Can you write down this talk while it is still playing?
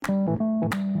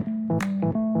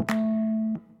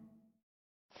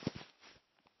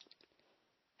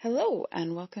Hello,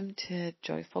 and welcome to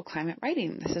Joyful Climate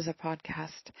Writing. This is a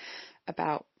podcast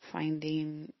about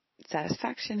finding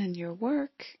satisfaction in your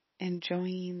work,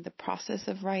 enjoying the process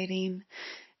of writing,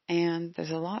 and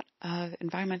there's a lot of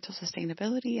environmental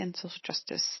sustainability and social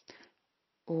justice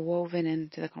woven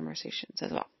into the conversations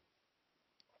as well.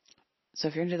 So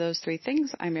if you're into those three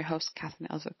things, I'm your host, Catherine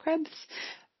Ellsworth Krebs.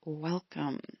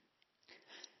 Welcome.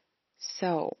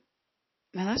 So,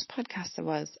 my last podcast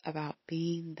was about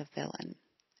being the villain.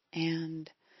 And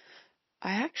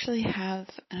I actually have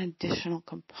an additional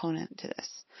component to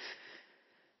this.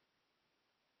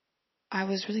 I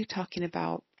was really talking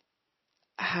about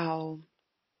how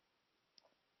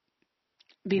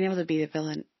being able to be the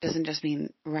villain doesn't just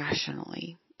mean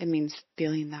rationally. It means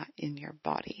feeling that in your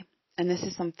body. And this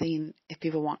is something, if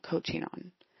people want coaching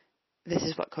on, this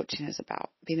is what coaching is about.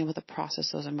 Being able to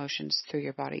process those emotions through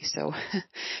your body. So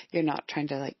you're not trying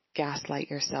to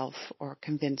gaslight yourself or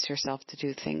convince yourself to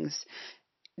do things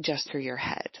just through your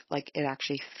head. It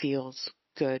actually feels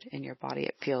good in your body.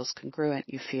 It feels congruent.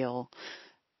 You feel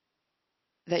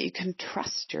that you can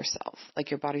trust yourself.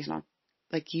 Your body's not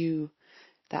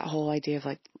that whole idea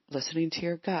of listening to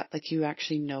your gut. You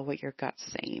actually know what your gut's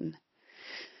saying.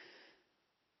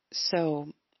 So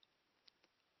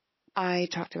I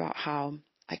talked about how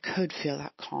I could feel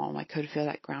that calm. I could feel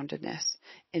that groundedness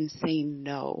in saying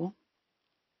no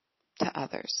to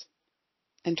others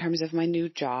in terms of my new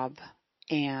job,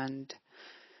 and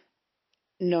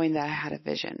knowing that I had a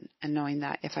vision, and knowing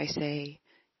that if I say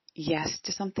yes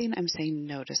to something, I'm saying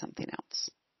no to something else.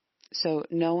 So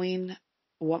knowing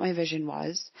what my vision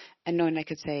was, and knowing I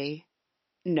could say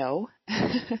no,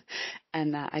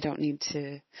 and that I don't need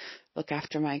to look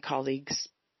after my colleagues'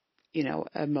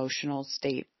 emotional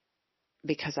state,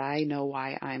 because I know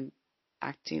why I'm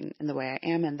acting in the way I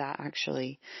am, and that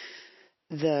actually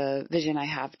the vision I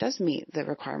have does meet the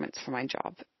requirements for my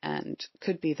job and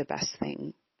could be the best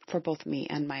thing for both me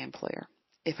and my employer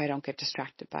if I don't get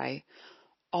distracted by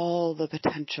all the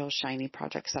potential shiny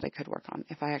projects that I could work on.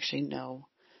 If I actually know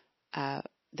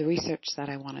the research that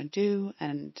I want to do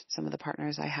and some of the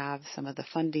partners I have, some of the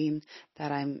funding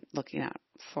that I'm looking at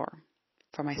for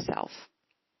myself.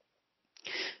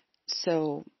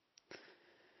 So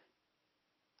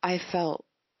I felt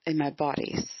in my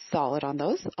body solid on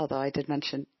those, although I did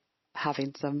mention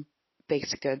having some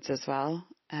baked goods as well,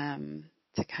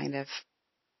 to kind of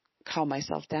calm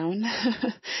myself down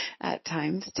at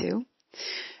times too.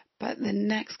 But the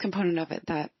next component of it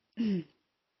that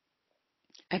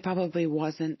I probably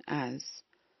wasn't as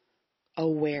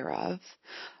aware of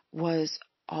was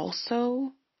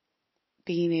also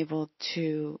being able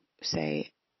to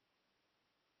say,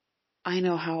 I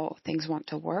know how things want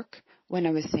to work, when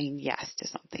I was saying yes to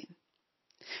something.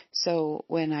 So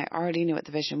when I already knew what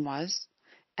the vision was,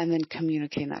 and then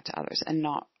communicating that to others, and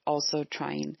not also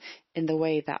trying in the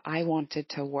way that I wanted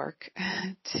to work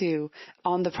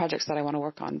on the projects that I want to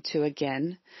work on, to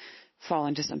again fall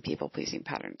into some people-pleasing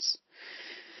patterns.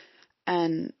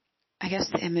 And I guess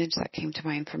the image that came to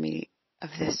mind for me of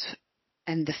this,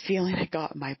 and the feeling I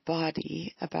got in my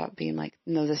body about being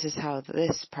no, this is how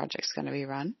this project's going to be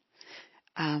run,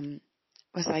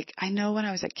 was I know when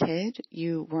I was a kid,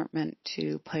 you weren't meant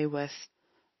to play with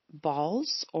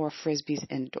balls or frisbees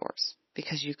indoors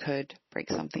because you could break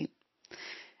something.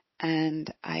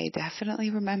 And I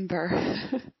definitely remember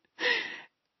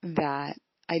that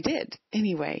I did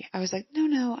anyway. I was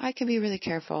no, I can be really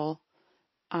careful.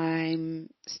 I'm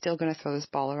still going to throw this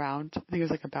ball around. I think it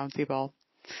was a bouncy ball.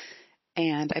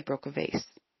 And I broke a vase.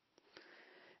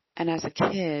 And as a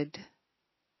kid,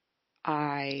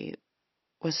 I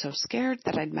was so scared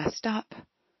that I'd messed up,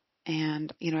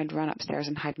 and, I'd run upstairs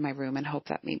and hide in my room and hope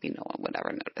that maybe no one would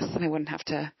ever notice and I wouldn't have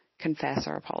to confess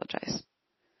or apologize.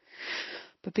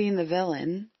 But being the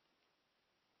villain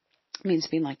means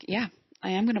being yeah,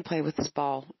 I am going to play with this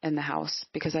ball in the house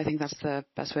because I think that's the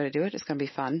best way to do it. It's going to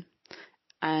be fun.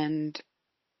 And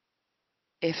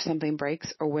if something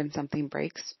breaks, or when something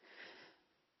breaks,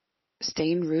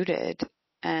 staying rooted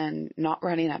and not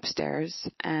running upstairs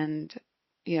and,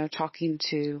 talking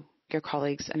to your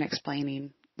colleagues and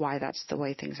explaining why that's the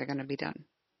way things are going to be done,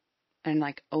 and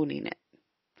owning it.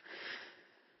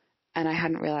 And I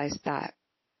hadn't realized that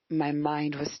my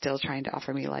mind was still trying to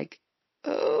offer me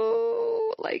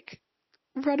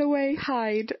run away,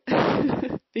 hide,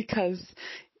 because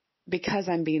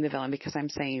I'm being the villain, because I'm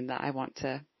saying that I want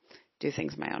to do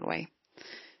things my own way.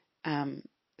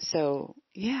 So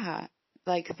yeah,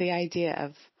 the idea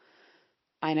of,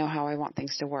 I know how I want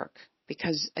things to work,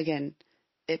 because again,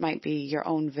 it might be your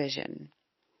own vision,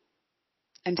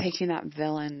 and taking that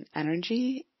villain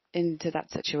energy into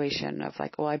that situation of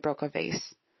well, I broke a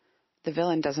vase. The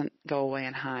villain doesn't go away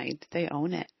and hide. They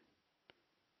own it.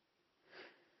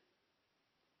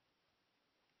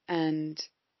 And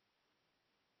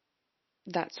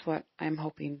that's what I'm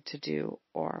hoping to do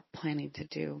or planning to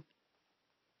do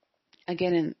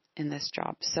again in this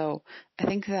job. So I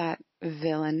think that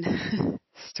villain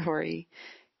story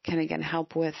can again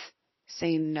help with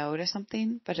saying no to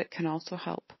something, but it can also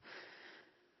help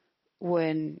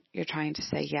when you're trying to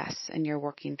say yes and you're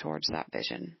working towards that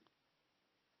vision.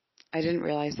 I didn't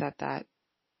realize that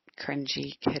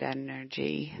cringy kid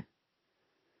energy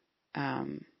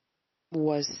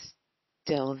was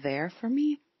still there for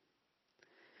me.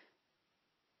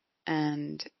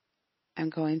 And I'm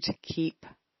going to keep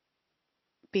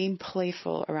being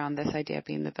playful around this idea of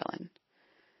being the villain.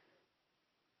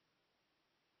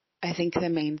 I think the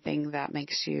main thing that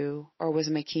makes you, or was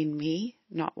making me,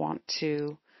 not want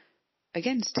to,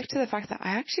 again, stick to the fact that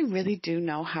I actually really do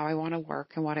know how I want to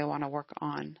work and what I want to work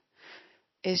on,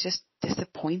 is just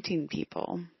disappointing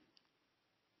people.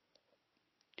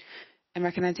 And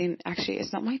recognizing, actually,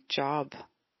 it's not my job.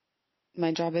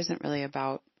 My job isn't really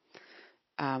about,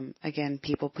 again,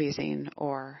 people pleasing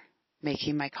or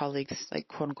making my colleagues, like,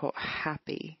 quote unquote,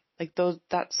 happy. Like,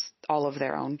 that's all of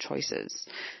their own choices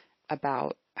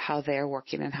about how they're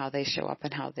working and how they show up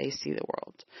and how they see the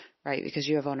world, right? Because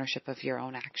you have ownership of your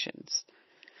own actions.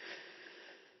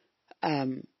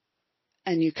 And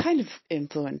you kind of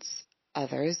influence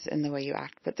others in the way you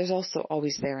act, but there's also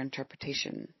always their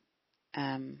interpretation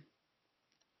and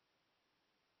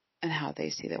how they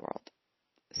see the world.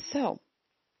 So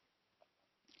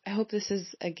I hope this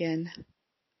is, again,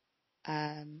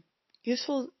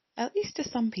 useful, at least to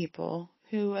some people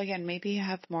who, again, maybe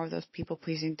have more of those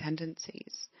people-pleasing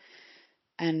tendencies.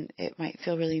 And it might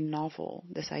feel really novel,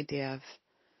 this idea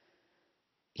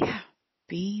of,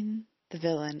 being the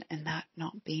villain and that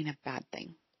not being a bad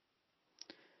thing.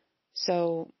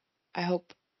 So I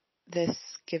hope this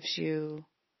gives you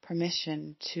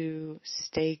permission to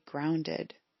stay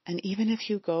grounded. And even if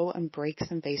you go and break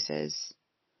some vases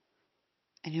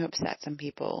and you upset some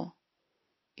people,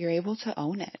 you're able to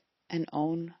own it and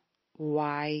own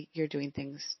why you're doing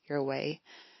things your way,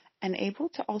 and able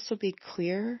to also be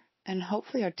clear and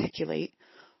hopefully articulate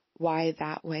why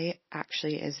that way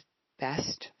actually is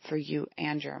best for you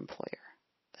and your employer.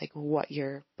 Like what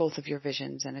both of your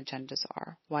visions and agendas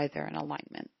are, why they're in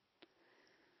alignment.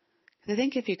 I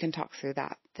think if you can talk through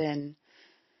that, then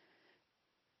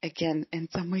again, in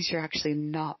some ways you're actually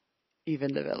not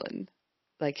even the villain.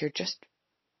 Like you're just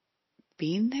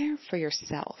being there for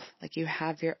yourself. Like you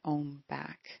have your own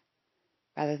back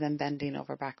rather than bending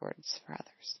over backwards for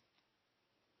others.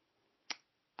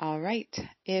 All right.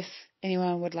 If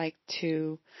anyone would like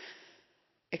to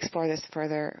explore this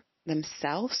further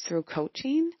themselves through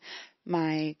coaching,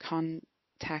 my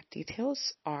contact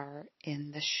details are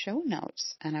in the show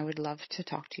notes, and I would love to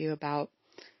talk to you about,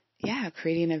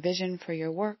 creating a vision for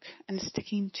your work and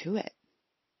sticking to it.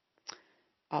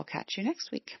 I'll catch you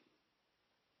next week.